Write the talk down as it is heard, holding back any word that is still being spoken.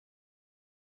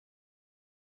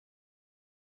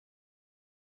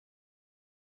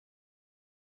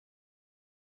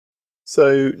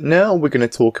So now we're going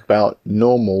to talk about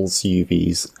normals,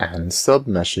 UVs, and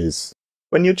submeshes.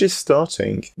 When you're just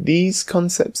starting, these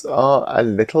concepts are a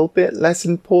little bit less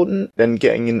important than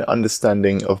getting an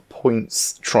understanding of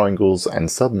points, triangles, and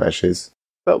submeshes.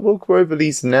 But we'll go over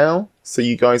these now, so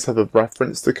you guys have a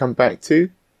reference to come back to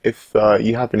if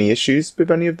you have any issues with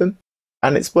any of them.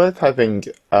 And it's worth having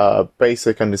a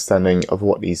basic understanding of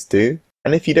what these do.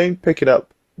 And if you don't pick it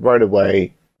up right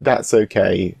away, that's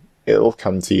okay, it'll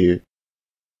come to you.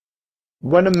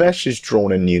 When a mesh is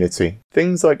drawn in Unity,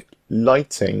 things like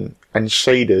lighting and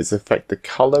shaders affect the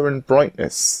color and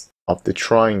brightness of the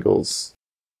triangles.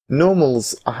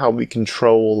 Normals are how we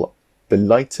control the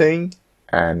lighting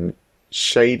and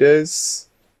shaders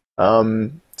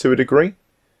to a degree.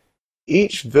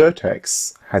 Each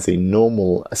vertex has a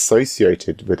normal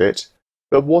associated with it,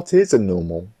 but what is a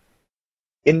normal?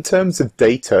 In terms of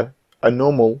data, a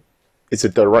normal is a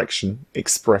direction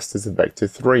expressed as a vector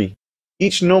 3.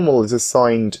 Each normal is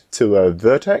assigned to a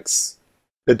vertex.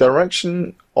 The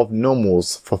direction of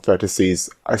normals for vertices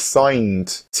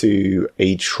assigned to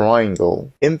a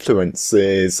triangle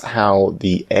influences how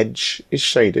the edge is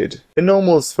shaded. The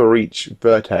normals for each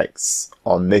vertex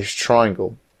on this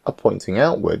triangle are pointing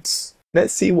outwards.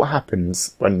 Let's see what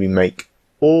happens when we make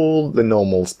all the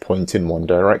normals point in one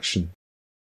direction.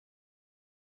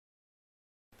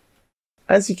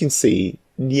 As you can see,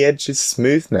 the edge is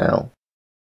smooth now.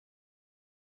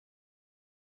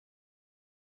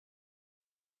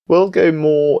 We'll go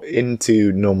more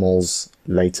into normals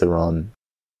later on.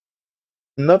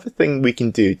 Another thing we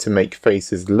can do to make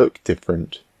faces look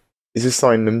different is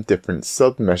assign them different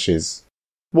submeshes.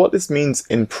 What this means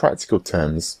in practical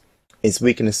terms is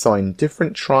we can assign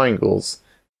different triangles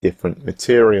different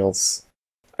materials.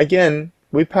 Again,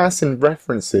 we pass in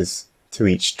references to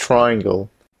each triangle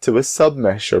to a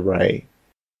submesh array.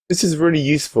 This is really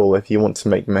useful if you want to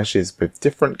make meshes with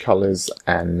different colors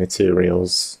and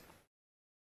materials.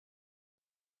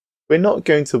 We're not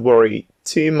going to worry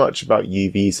too much about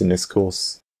UVs in this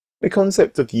course. The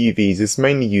concept of UVs is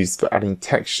mainly used for adding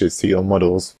textures to your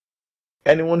models.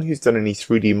 Anyone who's done any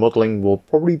 3D modeling will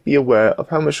probably be aware of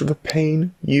how much of a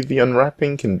pain UV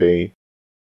unwrapping can be.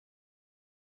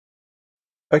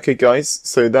 Okay guys,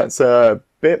 so that's a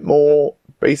bit more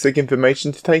basic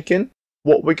information to take in.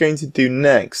 What we're going to do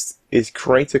next is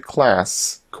create a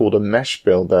class called a mesh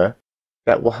builder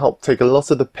that will help take a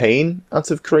lot of the pain out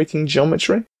of creating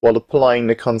geometry while applying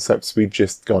the concepts we've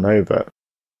just gone over.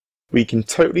 We can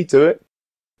totally do it.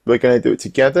 We're going to do it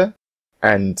together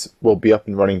and we'll be up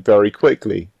and running very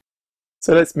quickly.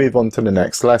 So let's move on to the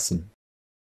next lesson.